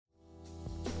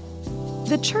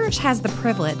The church has the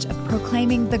privilege of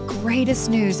proclaiming the greatest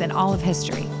news in all of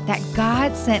history, that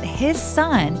God sent His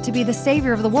Son to be the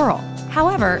Savior of the world.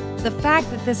 However, the fact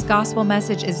that this gospel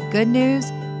message is good news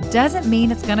doesn't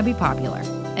mean it's going to be popular.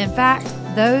 In fact,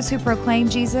 those who proclaim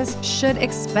Jesus should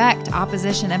expect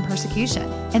opposition and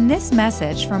persecution. In this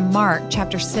message from Mark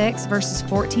chapter 6, verses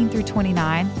 14 through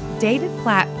 29, David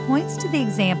Platt points to the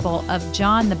example of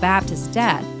John the Baptist's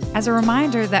death as a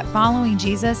reminder that following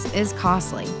Jesus is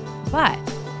costly. But,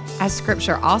 as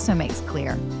Scripture also makes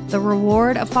clear, the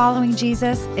reward of following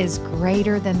Jesus is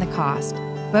greater than the cost,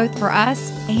 both for us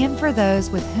and for those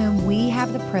with whom we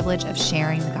have the privilege of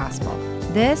sharing the gospel.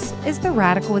 This is the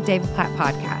Radical with David Platt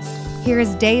podcast. Here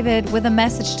is David with a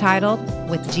message titled,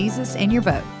 With Jesus in Your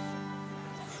Boat.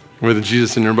 With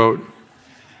Jesus in your boat,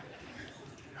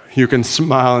 you can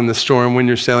smile in the storm when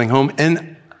you're sailing home.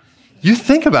 And you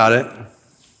think about it,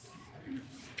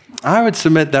 I would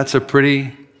submit that's a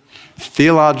pretty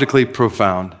theologically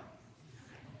profound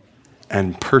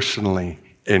and personally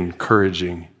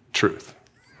encouraging truth.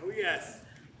 Oh, yes.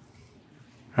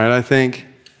 Right? I think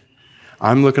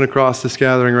I'm looking across this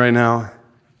gathering right now,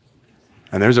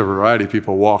 and there's a variety of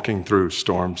people walking through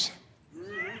storms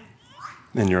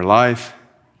in your life,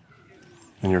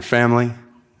 in your family.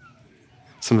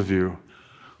 Some of you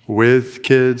with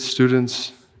kids,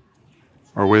 students,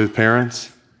 or with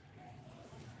parents,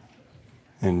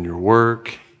 in your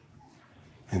work,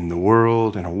 in the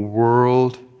world, in a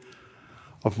world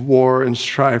of war and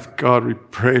strife. God, we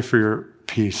pray for your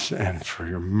peace and for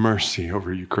your mercy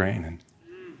over Ukraine and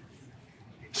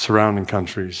surrounding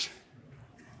countries.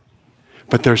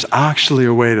 But there's actually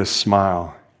a way to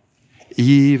smile,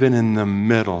 even in the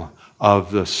middle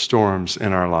of the storms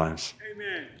in our lives.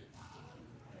 Amen.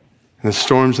 In the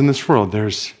storms in this world,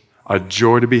 there's a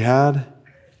joy to be had,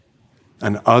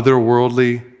 an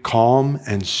otherworldly calm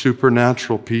and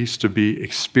supernatural peace to be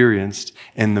experienced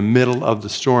in the middle of the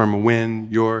storm when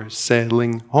you're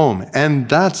sailing home. And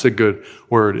that's a good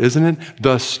word, isn't it?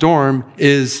 The storm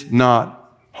is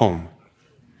not home.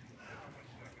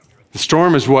 The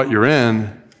storm is what you're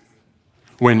in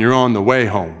when you're on the way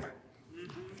home.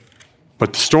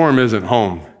 But the storm isn't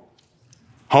home.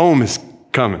 Home is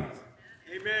coming.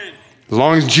 Amen. As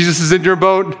long as Jesus is in your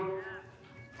boat,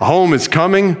 home is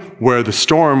coming where the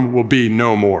storm will be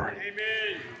no more.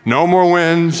 Amen. No more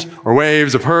winds or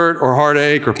waves of hurt or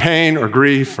heartache or pain or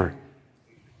grief or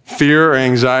fear or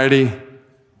anxiety.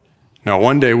 No,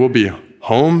 one day we'll be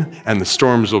home and the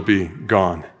storms will be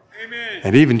gone. Amen.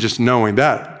 And even just knowing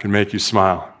that can make you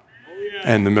smile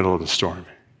in the middle of the storm.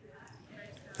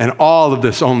 And all of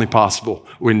this only possible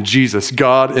when Jesus,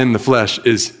 God in the flesh,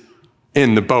 is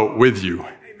in the boat with you.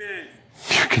 Amen.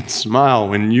 You can smile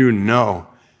when you know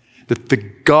that the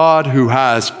God who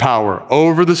has power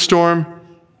over the storm,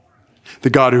 the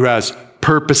God who has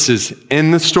purposes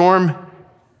in the storm,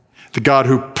 the God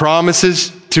who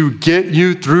promises to get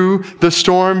you through the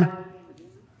storm,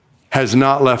 has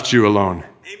not left you alone.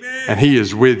 Amen. And He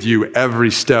is with you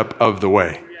every step of the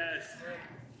way. Yes.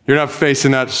 You're not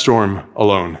facing that storm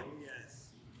alone. Yes.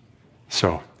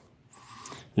 So,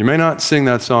 you may not sing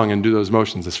that song and do those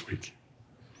motions this week.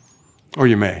 Or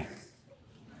you may,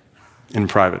 in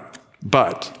private.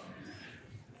 But,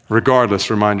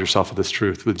 regardless, remind yourself of this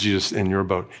truth. With Jesus in your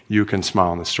boat, you can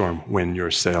smile in the storm when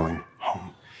you're sailing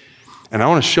home. And I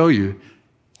want to show you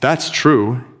that's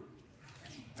true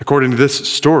according to this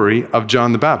story of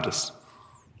John the Baptist.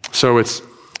 So it's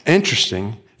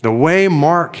interesting the way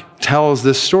Mark tells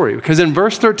this story. Because in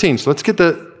verse 13, so let's get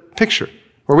the picture.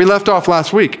 Where we left off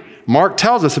last week, Mark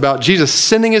tells us about Jesus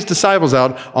sending His disciples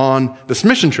out on this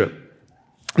mission trip.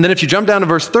 And then if you jump down to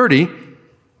verse 30,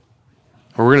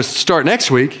 where we're going to start next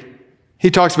week,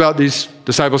 he talks about these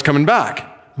disciples coming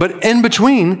back. But in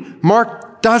between,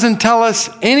 Mark doesn't tell us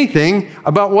anything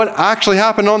about what actually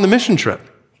happened on the mission trip.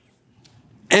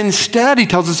 Instead, he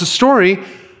tells us a story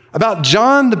about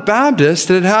John the Baptist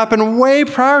that had happened way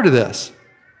prior to this.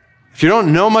 If you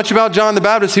don't know much about John the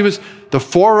Baptist, he was the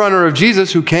forerunner of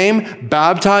Jesus who came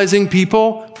baptizing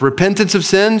people for repentance of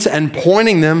sins and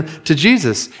pointing them to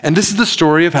Jesus. And this is the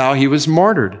story of how he was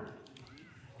martyred.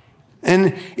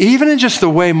 And even in just the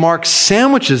way Mark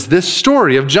sandwiches this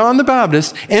story of John the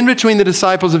Baptist in between the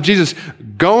disciples of Jesus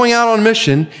going out on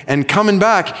mission and coming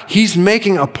back, he's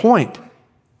making a point.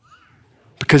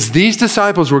 Because these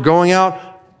disciples were going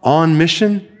out on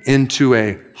mission into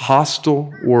a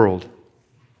hostile world,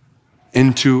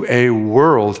 into a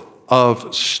world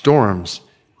of storms,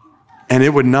 and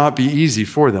it would not be easy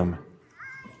for them.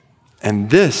 And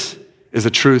this is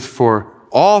a truth for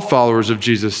all followers of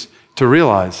Jesus to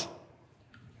realize,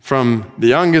 from the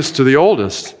youngest to the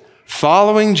oldest,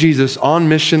 Following Jesus on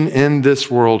mission in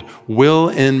this world will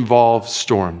involve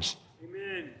storms.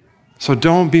 Amen. So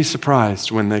don't be surprised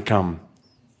when they come.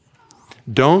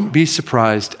 Don't be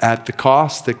surprised at the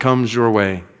cost that comes your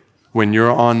way when you're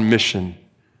on mission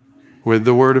with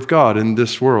the Word of God in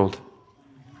this world.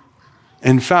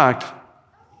 In fact,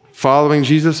 following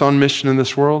Jesus on mission in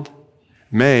this world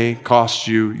may cost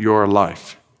you your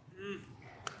life.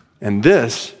 And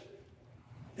this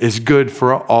is good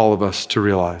for all of us to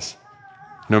realize,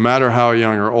 no matter how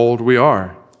young or old we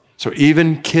are. So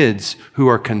even kids who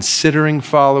are considering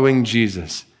following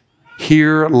Jesus,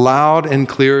 hear loud and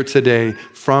clear today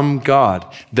from God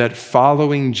that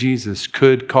following Jesus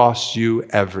could cost you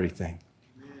everything.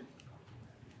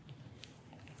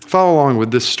 Follow along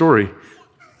with this story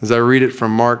as I read it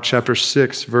from Mark chapter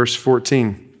 6, verse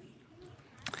 14.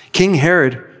 King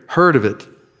Herod heard of it,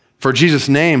 for Jesus'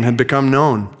 name had become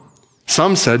known.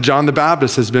 Some said John the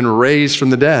Baptist has been raised from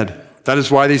the dead. That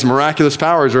is why these miraculous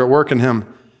powers are at work in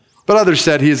him. But others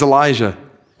said he is Elijah.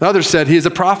 And others said he is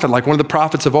a prophet, like one of the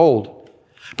prophets of old.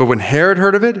 But when Herod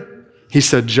heard of it, he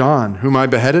said, John, whom I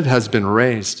beheaded, has been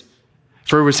raised.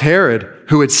 For it was Herod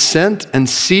who had sent and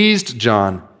seized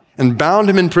John and bound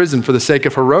him in prison for the sake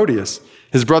of Herodias,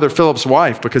 his brother Philip's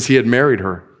wife, because he had married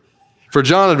her. For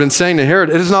John had been saying to Herod,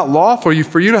 it is not lawful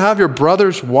for you to have your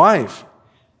brother's wife.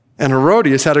 And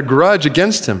Herodias had a grudge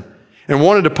against him and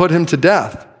wanted to put him to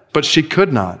death, but she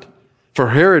could not. For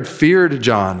Herod feared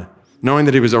John, knowing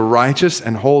that he was a righteous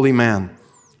and holy man,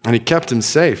 and he kept him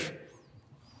safe.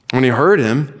 When he heard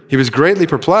him, he was greatly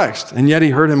perplexed, and yet he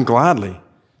heard him gladly.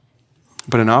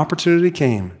 But an opportunity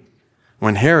came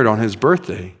when Herod, on his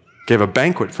birthday, gave a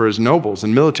banquet for his nobles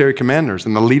and military commanders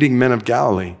and the leading men of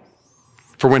Galilee.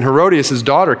 For when Herodias'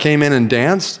 daughter came in and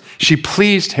danced, she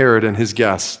pleased Herod and his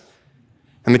guests.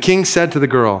 And the king said to the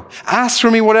girl, ask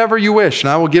for me whatever you wish, and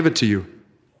I will give it to you.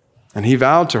 And he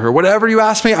vowed to her, whatever you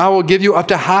ask me, I will give you up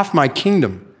to half my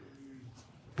kingdom.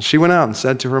 And she went out and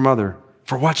said to her mother,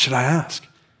 for what should I ask?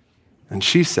 And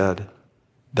she said,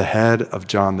 the head of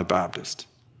John the Baptist.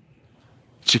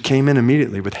 She came in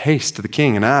immediately with haste to the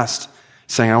king and asked,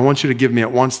 saying, I want you to give me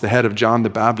at once the head of John the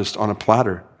Baptist on a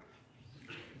platter.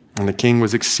 And the king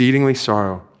was exceedingly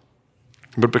sorrowful.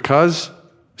 But because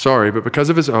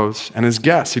of his oaths and his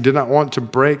guests, he did not want to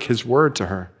break his word to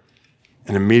her.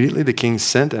 And immediately the king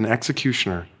sent an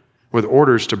executioner with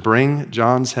orders to bring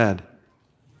John's head.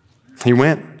 He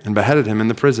went and beheaded him in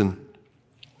the prison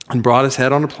and brought his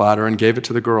head on a platter and gave it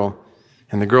to the girl.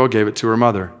 And the girl gave it to her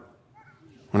mother.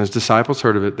 When his disciples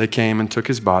heard of it, they came and took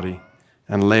his body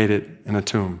and laid it in a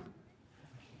tomb.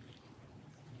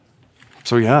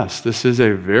 So yes, this is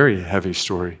a very heavy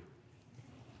story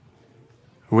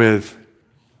with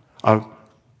a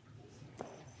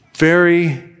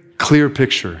very clear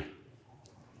picture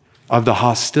of the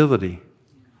hostility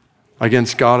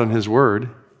against God and his word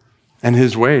and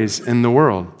his ways in the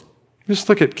world. Just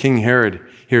look at King Herod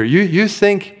here. You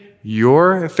think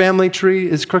your family tree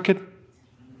is crooked?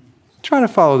 Try to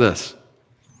follow this.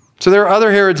 So there are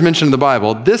other Herods mentioned in the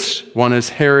Bible. This one is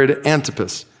Herod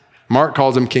Antipas. Mark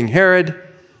calls him King Herod.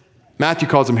 Matthew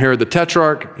calls him Herod the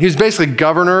Tetrarch. He was basically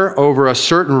governor over a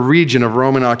certain region of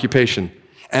Roman occupation.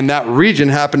 And that region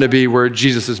happened to be where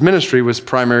Jesus' ministry was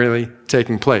primarily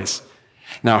taking place.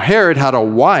 Now, Herod had a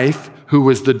wife who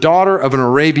was the daughter of an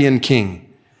Arabian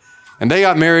king. And they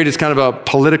got married as kind of a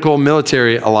political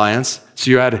military alliance.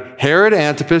 So you had Herod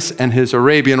Antipas and his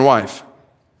Arabian wife.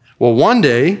 Well, one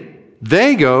day,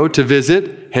 they go to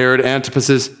visit Herod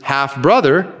Antipas's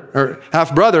half-brother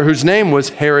whose name was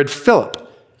Herod Philip.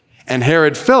 And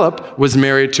Herod Philip was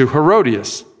married to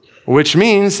Herodias, which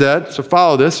means that, so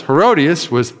follow this,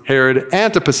 Herodias was Herod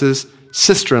Antipas's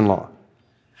sister-in-law.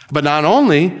 But not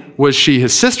only was she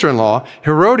his sister-in-law,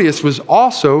 Herodias was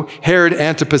also Herod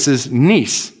Antipas's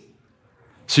niece.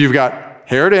 So you've got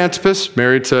Herod Antipas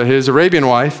married to his Arabian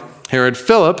wife, Herod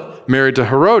Philip married to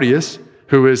Herodias,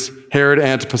 who is Herod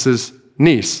Antipas's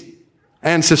niece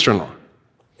and sister-in-law.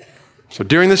 So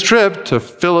during this trip to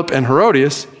Philip and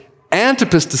Herodias,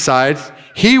 Antipas decides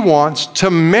he wants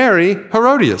to marry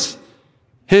Herodias,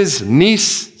 his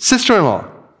niece, sister-in-law.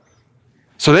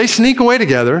 So they sneak away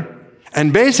together,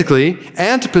 and basically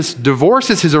Antipas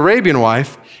divorces his Arabian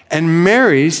wife and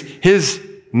marries his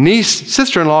niece,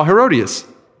 sister-in-law, Herodias.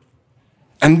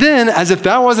 And then, as if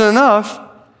that wasn't enough,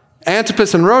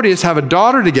 Antipas and Herodias have a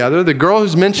daughter together, the girl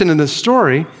who's mentioned in this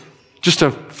story. Just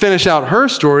to finish out her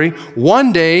story,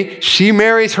 one day she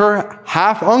marries her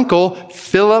half-uncle,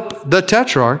 Philip the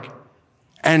Tetrarch,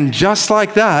 and just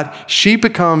like that, she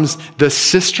becomes the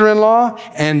sister-in-law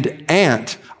and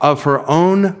aunt of her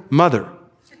own mother.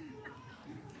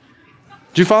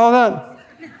 Do you follow that?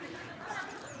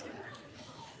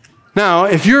 Now,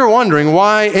 if you're wondering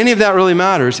why any of that really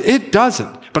matters, it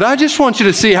doesn't. But I just want you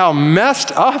to see how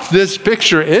messed up this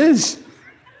picture is.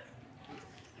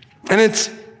 And it's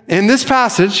in this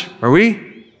passage where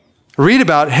we read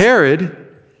about Herod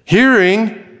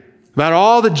hearing about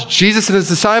all that Jesus and his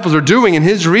disciples are doing in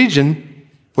his region,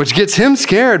 which gets him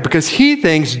scared because he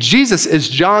thinks Jesus is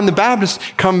John the Baptist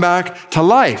come back to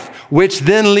life, which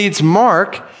then leads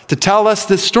Mark to tell us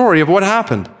this story of what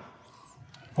happened.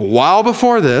 A while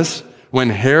before this, when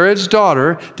Herod's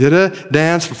daughter did a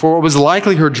dance before what was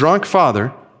likely her drunk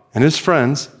father and his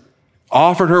friends,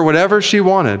 offered her whatever she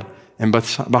wanted, and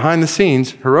behind the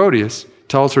scenes, Herodias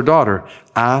tells her daughter,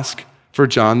 ask for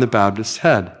John the Baptist's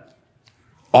head.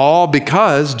 All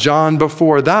because John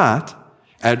before that,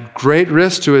 at great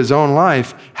risk to his own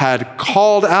life, had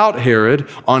called out Herod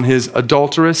on his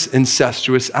adulterous,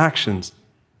 incestuous actions.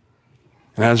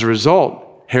 And as a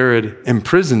result, Herod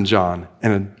imprisoned John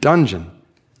in a dungeon,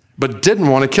 but didn't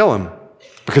want to kill him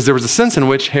because there was a sense in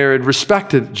which Herod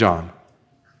respected John.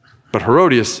 But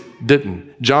Herodias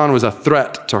didn't. John was a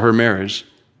threat to her marriage,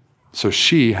 so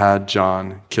she had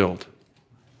John killed.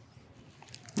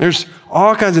 There's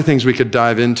all kinds of things we could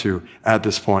dive into at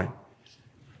this point.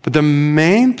 But the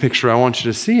main picture I want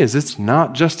you to see is it's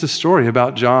not just a story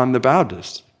about John the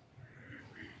Baptist.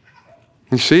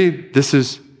 You see, this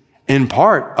is in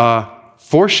part a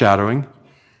foreshadowing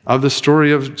of the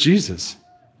story of Jesus.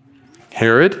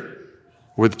 Herod,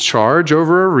 with charge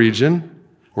over a region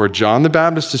where John the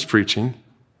Baptist is preaching,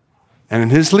 and in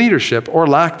his leadership, or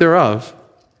lack thereof,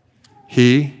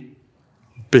 he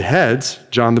beheads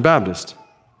John the Baptist.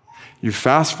 You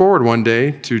fast forward one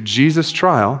day to Jesus'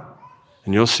 trial,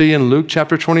 and you'll see in Luke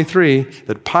chapter 23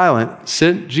 that Pilate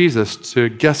sent Jesus to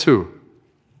guess who?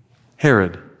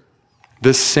 Herod.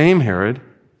 This same Herod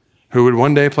who would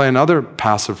one day play another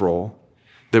passive role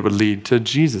that would lead to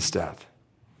Jesus' death.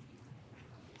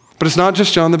 But it's not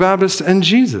just John the Baptist and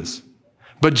Jesus,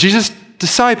 but Jesus'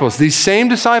 disciples, these same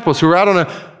disciples who are out on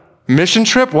a mission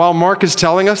trip while Mark is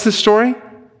telling us this story.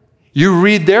 You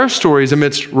read their stories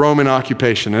amidst Roman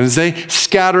occupation, and as they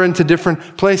scatter into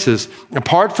different places,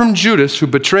 apart from Judas, who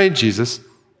betrayed Jesus,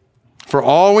 for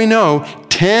all we know,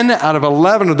 10 out of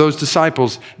 11 of those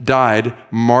disciples died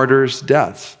martyrs'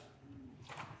 deaths.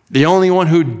 The only one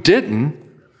who didn't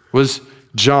was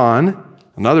John,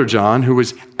 another John, who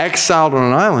was exiled on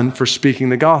an island for speaking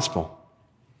the gospel.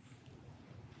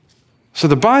 So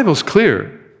the Bible's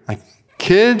clear. Like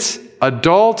kids,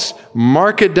 adults,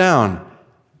 mark it down.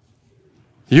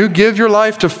 You give your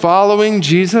life to following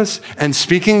Jesus and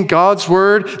speaking God's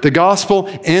word, the gospel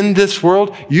in this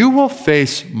world, you will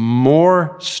face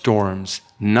more storms,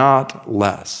 not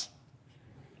less.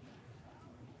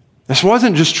 This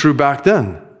wasn't just true back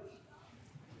then.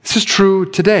 This is true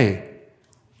today.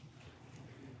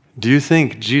 Do you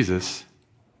think Jesus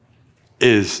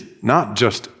is not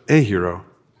just a hero,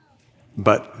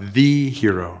 but the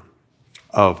hero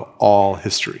of all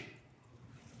history?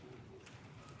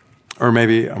 Or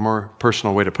maybe a more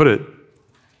personal way to put it,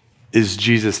 is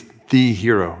Jesus the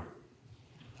hero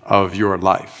of your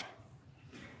life?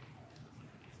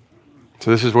 So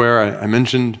this is where I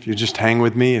mentioned, if you just hang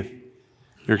with me, if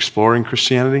you're exploring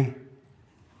Christianity,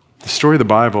 the story of the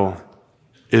Bible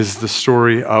is the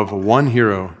story of one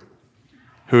hero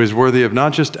who is worthy of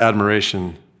not just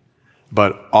admiration,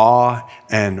 but awe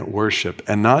and worship,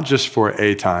 and not just for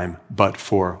a time, but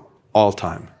for all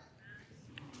time.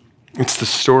 It's the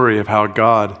story of how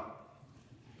God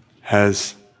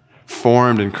has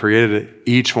formed and created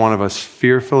each one of us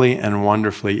fearfully and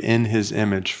wonderfully in his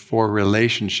image for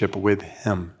relationship with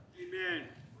him. Amen.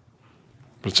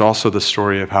 But it's also the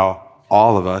story of how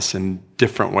all of us in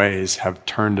different ways have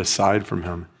turned aside from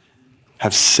him,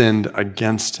 have sinned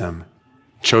against him,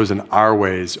 chosen our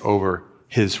ways over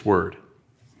his word.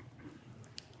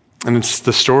 And it's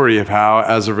the story of how,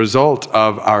 as a result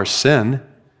of our sin,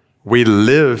 we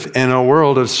live in a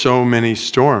world of so many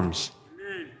storms.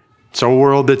 It's a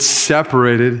world that's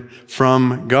separated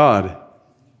from God.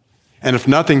 And if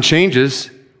nothing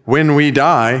changes, when we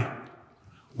die,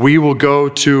 we will go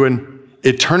to an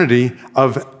eternity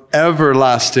of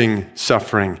everlasting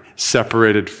suffering,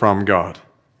 separated from God.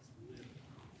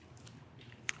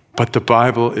 But the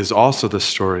Bible is also the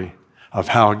story of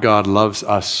how God loves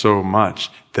us so much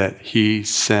that he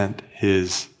sent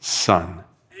his Son,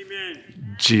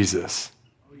 Jesus,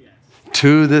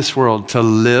 to this world to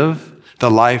live the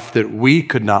life that we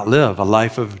could not live, a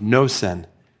life of no sin.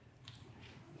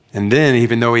 And then,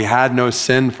 even though he had no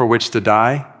sin for which to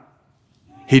die,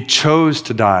 he chose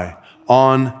to die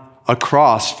on a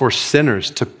cross for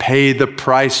sinners to pay the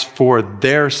price for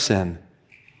their sin.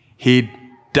 He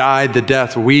died the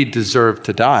death we deserve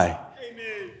to die.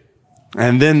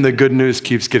 And then the good news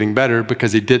keeps getting better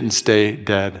because he didn't stay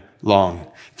dead long.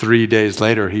 3 days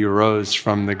later, he rose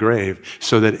from the grave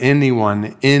so that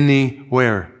anyone,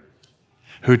 anywhere,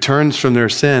 who turns from their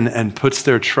sin and puts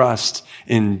their trust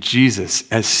in Jesus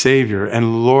as Savior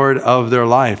and Lord of their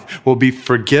life will be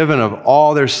forgiven of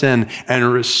all their sin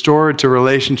and restored to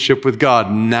relationship with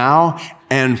God now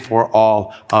and for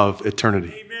all of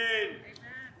eternity. Amen.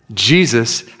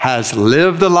 Jesus has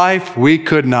lived the life we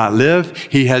could not live.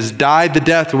 He has died the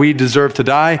death we deserve to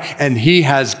die, and he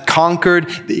has conquered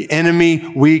the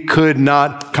enemy we could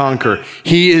not conquer.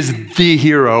 He is the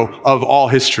hero of all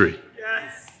history.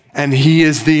 Yes. And he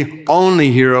is the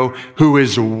only hero who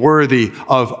is worthy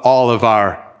of all of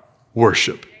our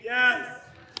worship. Yes.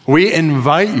 We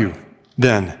invite you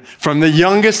then, from the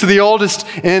youngest to the oldest,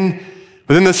 and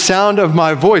within the sound of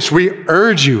my voice, we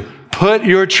urge you, put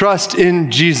your trust in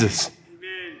Jesus.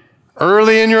 Amen.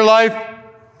 Early in your life,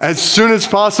 as soon as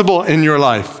possible in your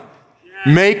life. Yes.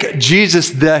 Make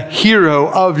Jesus the hero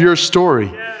of your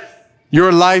story. Yes.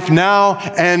 Your life now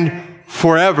and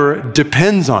forever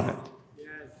depends on it. Yes.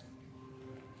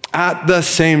 At the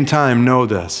same time, know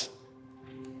this.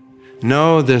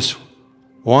 Know this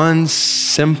one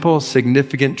simple,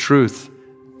 significant truth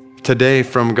today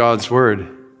from God's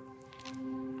word.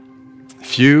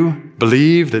 If you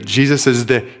believe that Jesus is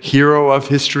the hero of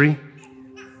history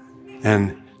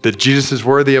and that Jesus is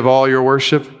worthy of all your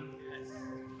worship,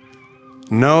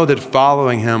 know that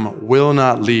following him will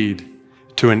not lead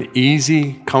to an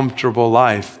easy, comfortable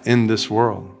life in this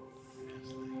world.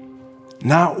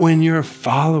 Not when you're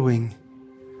following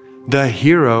the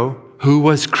hero who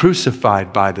was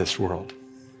crucified by this world.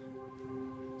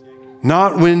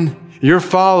 Not when you're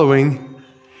following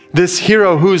this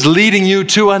hero who's leading you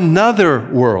to another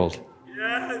world.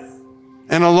 Yes.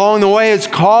 And along the way is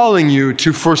calling you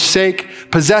to forsake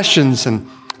possessions and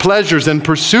pleasures and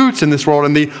pursuits in this world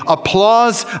and the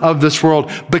applause of this world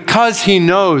because he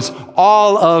knows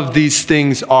all of these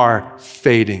things are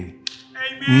fading.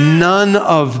 Amen. None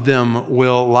of them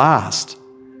will last.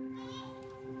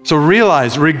 So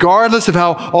realize, regardless of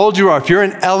how old you are, if you're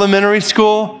in elementary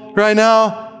school right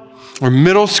now, or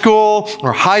middle school,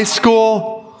 or high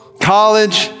school,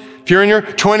 college, if you're in your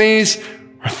 20s,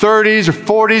 or 30s, or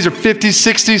 40s, or 50s,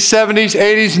 60s, 70s,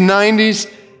 80s,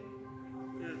 90s,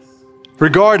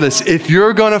 regardless, if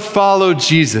you're going to follow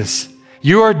Jesus,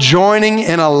 you are joining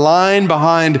in a line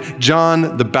behind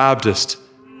John the Baptist,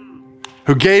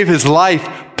 who gave his life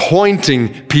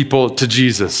pointing people to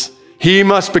Jesus. He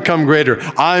must become greater.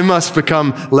 I must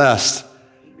become less,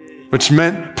 which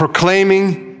meant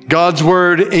proclaiming God's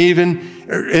word even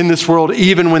in this world,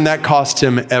 even when that cost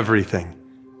him everything.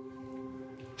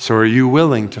 So are you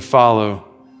willing to follow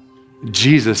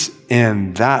Jesus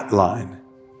in that line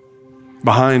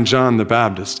behind John the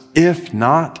Baptist? If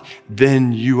not,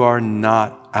 then you are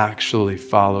not actually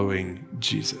following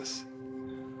Jesus.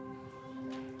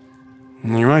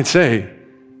 And you might say,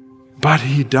 but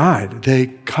he died. They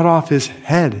cut off his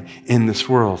head in this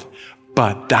world.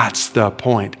 But that's the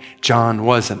point. John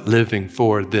wasn't living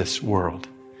for this world.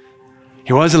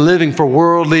 He wasn't living for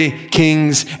worldly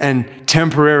kings and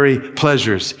temporary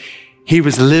pleasures. He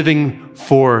was living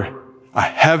for a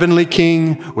heavenly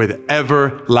king with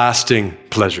everlasting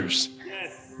pleasures.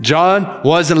 Yes. John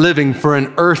wasn't living for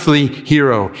an earthly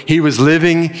hero. He was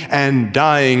living and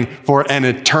dying for an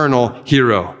eternal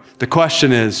hero. The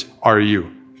question is, are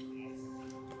you?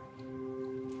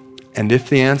 And if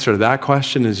the answer to that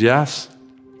question is yes,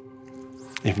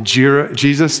 if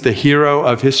Jesus, the hero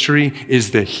of history, is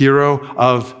the hero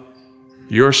of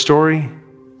your story,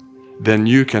 then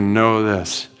you can know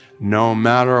this. No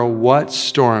matter what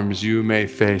storms you may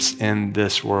face in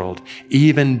this world,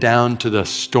 even down to the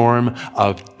storm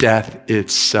of death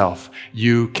itself,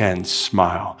 you can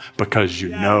smile because you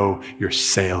know you're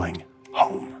sailing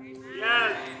home.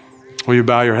 Yes. Will you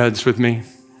bow your heads with me?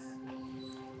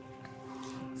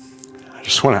 I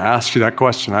just want to ask you that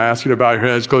question. I ask you to bow your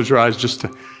heads, close your eyes, just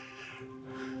to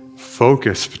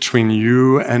focus between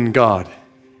you and God.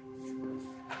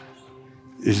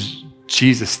 Is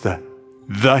Jesus the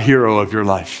hero of your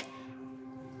life?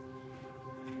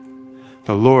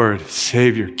 The Lord,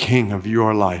 Savior, King of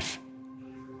your life?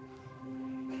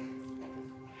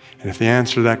 And if the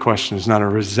answer to that question is not a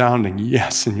resounding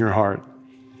yes in your heart,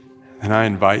 then I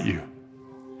invite you.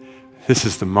 This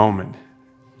is the moment,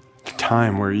 the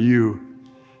time where you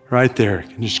right there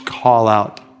can just call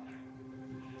out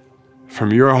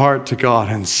from your heart to God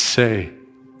and say,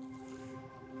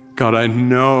 God, I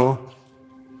know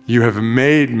you have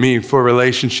made me for a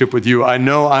relationship with you. I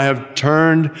know I have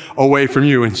turned away from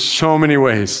you in so many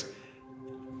ways.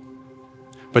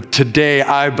 But today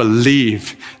I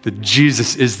believe that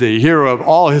Jesus is the hero of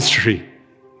all history,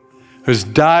 who's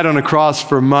died on a cross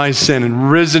for my sin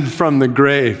and risen from the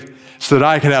grave so that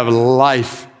I could have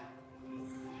life,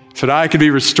 so that I could be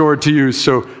restored to you.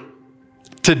 So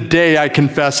today I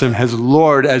confess him as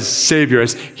Lord, as Savior,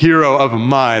 as hero of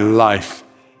my life.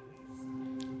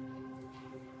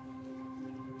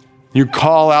 You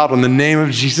call out on the name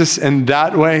of Jesus, and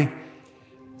that way,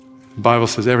 the Bible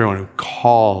says everyone who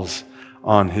calls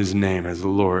on his name as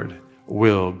Lord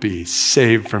will be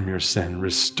saved from your sin,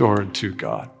 restored to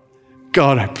God.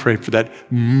 God, I pray for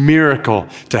that miracle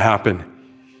to happen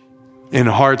in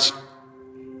hearts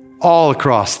all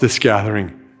across this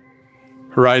gathering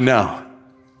right now.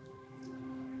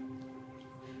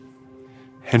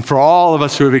 And for all of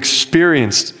us who have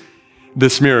experienced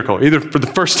this miracle, either for the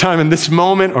first time in this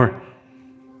moment or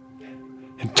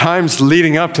in times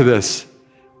leading up to this,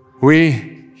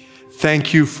 we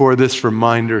thank you for this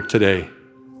reminder today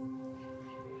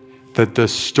that the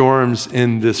storms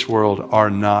in this world are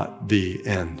not the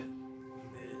end.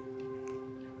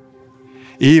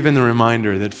 Even the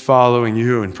reminder that following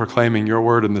you and proclaiming your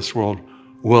word in this world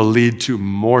will lead to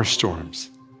more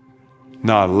storms,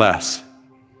 not less.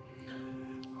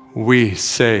 We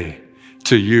say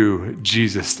to you,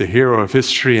 Jesus, the hero of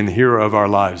history and the hero of our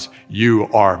lives, you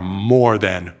are more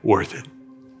than worth it.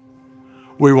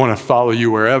 We want to follow you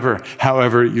wherever,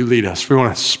 however you lead us. We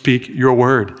want to speak your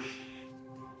word,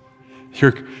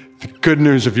 the good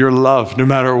news of your love, no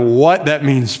matter what that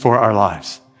means for our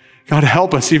lives. God,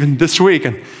 help us even this week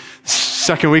and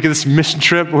second week of this mission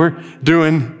trip we're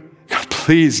doing. God,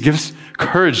 please give us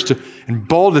courage and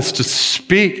boldness to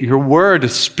speak your word, to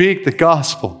speak the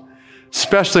gospel,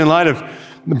 especially in light of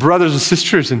the brothers and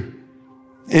sisters in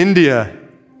India,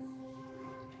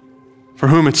 for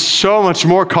whom it's so much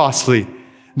more costly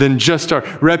than just our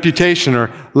reputation or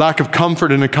lack of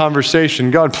comfort in a conversation.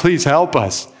 God, please help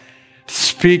us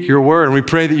speak your word. And we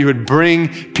pray that you would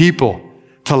bring people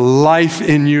to life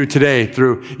in you today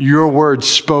through your word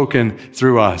spoken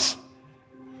through us.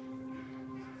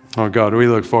 Oh God, we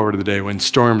look forward to the day when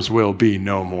storms will be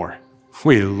no more.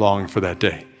 We long for that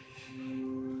day.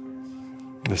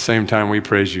 At the same time, we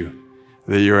praise you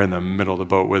that you're in the middle of the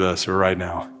boat with us right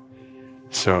now.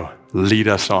 So lead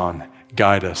us on,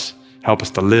 guide us, help us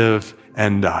to live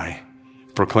and die,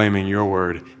 proclaiming your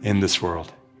word in this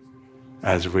world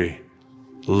as we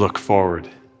look forward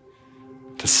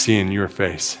to seeing your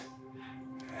face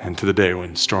and to the day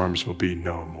when storms will be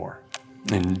no more.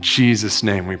 In Jesus'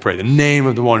 name we pray, the name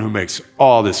of the one who makes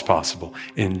all this possible.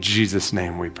 In Jesus'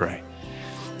 name we pray.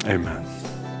 Amen.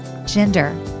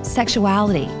 Gender,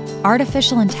 sexuality,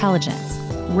 artificial intelligence,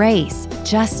 race,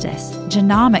 justice,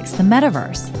 genomics, the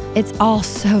metaverse. It's all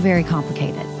so very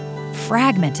complicated,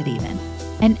 fragmented even,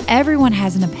 and everyone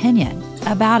has an opinion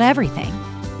about everything.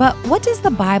 But what does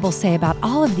the Bible say about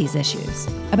all of these issues?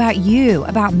 About you,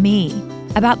 about me,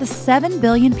 about the 7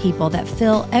 billion people that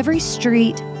fill every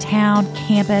street, town,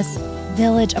 campus,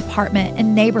 village, apartment,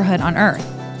 and neighborhood on earth.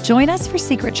 Join us for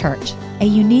Secret Church, a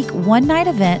unique one-night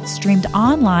event streamed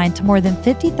online to more than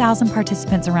 50,000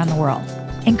 participants around the world.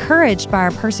 Encouraged by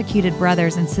our persecuted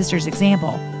brothers and sisters'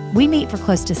 example, we meet for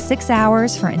close to 6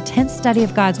 hours for intense study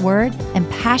of God's Word and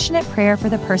passionate prayer for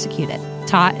the persecuted,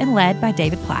 taught and led by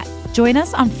David Platt. Join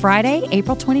us on Friday,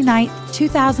 April 29th,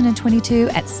 2022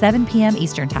 at 7 p.m.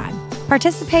 Eastern Time.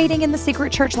 Participating in the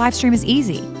Secret Church live stream is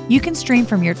easy. You can stream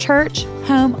from your church,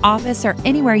 home, office, or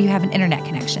anywhere you have an internet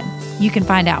connection. You can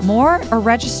find out more or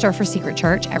register for Secret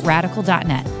Church at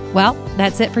radical.net. Well,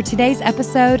 that's it for today's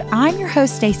episode. I'm your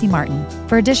host, Stacey Martin.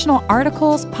 For additional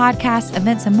articles, podcasts,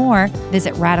 events, and more,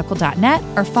 visit radical.net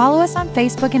or follow us on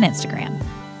Facebook and Instagram.